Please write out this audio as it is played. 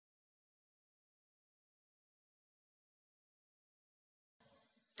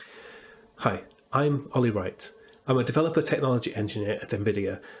Hi, I'm Ollie Wright. I'm a developer technology engineer at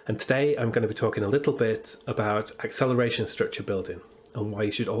NVIDIA, and today I'm going to be talking a little bit about acceleration structure building and why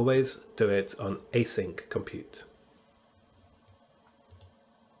you should always do it on async compute.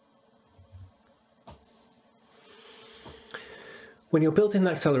 When you're building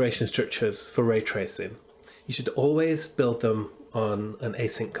acceleration structures for ray tracing, you should always build them on an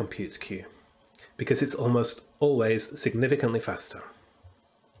async compute queue because it's almost always significantly faster.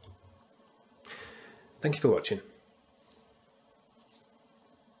 Thank you for watching.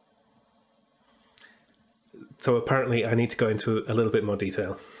 So apparently I need to go into a little bit more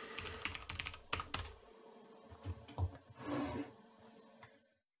detail.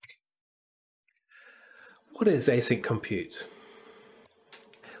 What is async compute?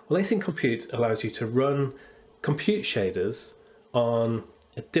 Well, async compute allows you to run compute shaders on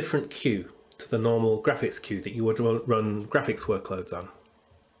a different queue to the normal graphics queue that you would run graphics workloads on.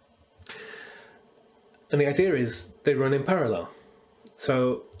 And the idea is they run in parallel.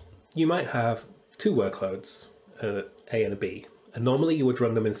 So you might have two workloads, A and a B, and normally you would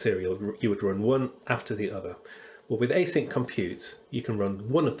run them in serial. You would run one after the other. Well, with async compute, you can run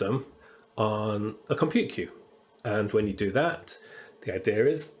one of them on a compute queue. And when you do that, the idea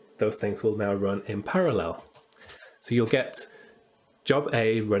is those things will now run in parallel. So you'll get job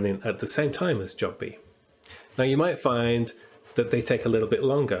A running at the same time as job B. Now you might find that they take a little bit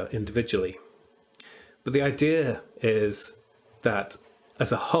longer individually. But the idea is that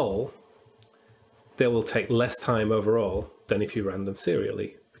as a whole, they will take less time overall than if you ran them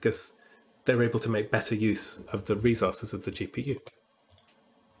serially, because they're able to make better use of the resources of the GPU.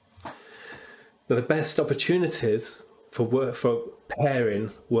 Now, the best opportunities for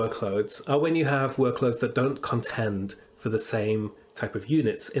pairing workloads are when you have workloads that don't contend for the same type of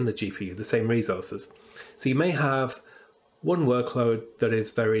units in the GPU, the same resources. So you may have one workload that is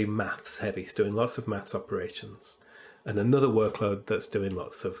very maths heavy, it's doing lots of maths operations, and another workload that's doing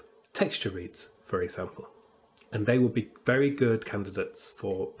lots of texture reads, for example. And they will be very good candidates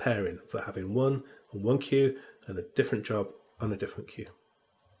for pairing, for having one on one queue and a different job on a different queue.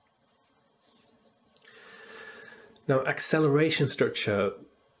 Now, acceleration structure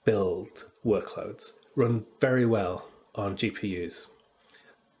build workloads run very well on GPUs.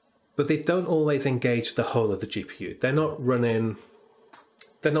 But they don't always engage the whole of the GPU. They're not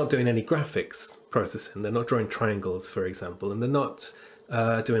doing any graphics processing. They're not drawing triangles, for example, and they're not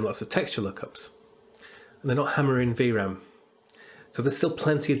doing lots of texture lookups. And they're not hammering VRAM. So there's still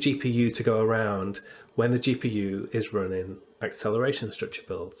plenty of GPU to go around when the GPU is running acceleration structure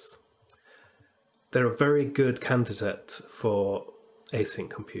builds. They're a very good candidate for async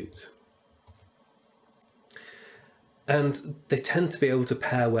compute. And they tend to be able to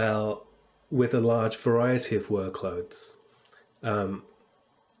pair well with a large variety of workloads.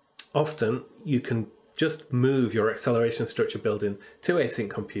 Often you can just move your acceleration structure building to async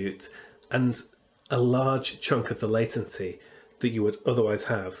compute, and a large chunk of the latency that you would otherwise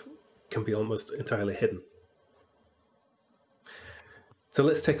have can be almost entirely hidden. So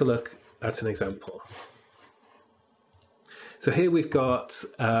let's take a look at an example. So here we've got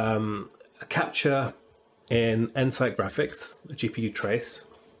a capture in Nsight graphics, a GPU trace,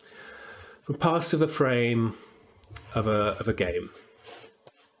 from parts of a frame of a game.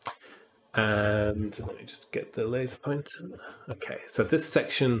 And let me just get the laser pointer. Okay, so this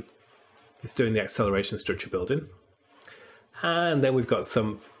section is doing the acceleration structure building. And then we've got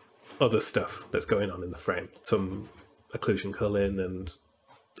some other stuff that's going on in the frame, some occlusion culling and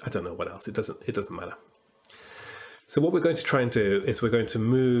I don't know what else, it doesn't matter. So what we're going to try and do is we're going to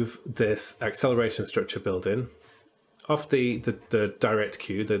move this acceleration structure building off the direct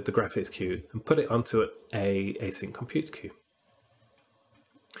queue, the graphics queue, and put it onto a async compute queue.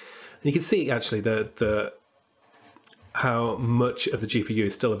 And you can see actually how much of the GPU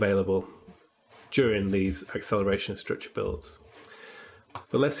is still available during these acceleration structure builds.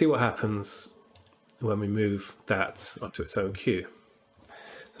 But let's see what happens when we move that onto its own queue.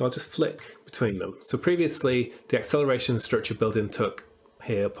 So I'll just flick between them. So previously, the acceleration structure building took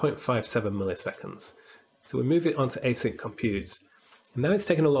here 0.57 milliseconds. So we move it onto async compute. And now it's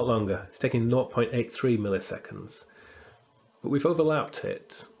taking a lot longer. It's taking 0.83 milliseconds. But we've overlapped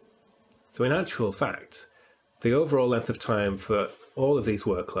it. So in actual fact, the overall length of time for all of these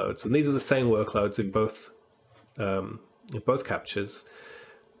workloads, and these are the same workloads in both captures,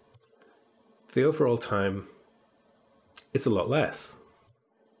 the overall time is a lot less.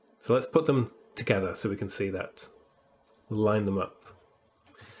 So let's put them together so we can see that. We'll line them up.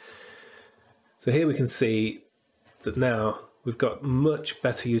 So here we can see that now we've got much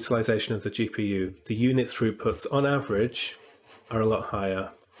better utilization of the GPU. The unit throughputs on average are a lot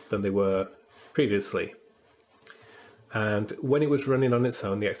higher. than they were previously. And when it was running on its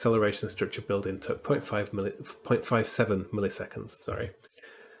own, the acceleration structure build-in took 0.57 milliseconds. Sorry.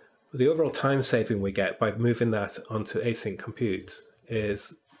 The overall time saving we get by moving that onto Async Compute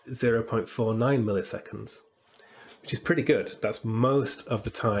is 0.49 milliseconds, which is pretty good. That's most of the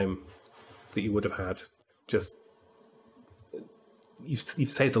time that you would have had. Just you've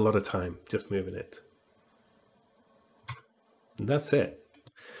saved a lot of time just moving it. And that's it.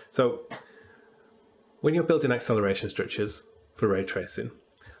 So when you're building acceleration structures for ray tracing,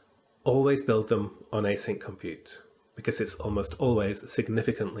 always build them on Async Compute because it's almost always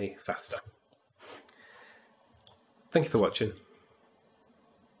significantly faster. Thank you for watching.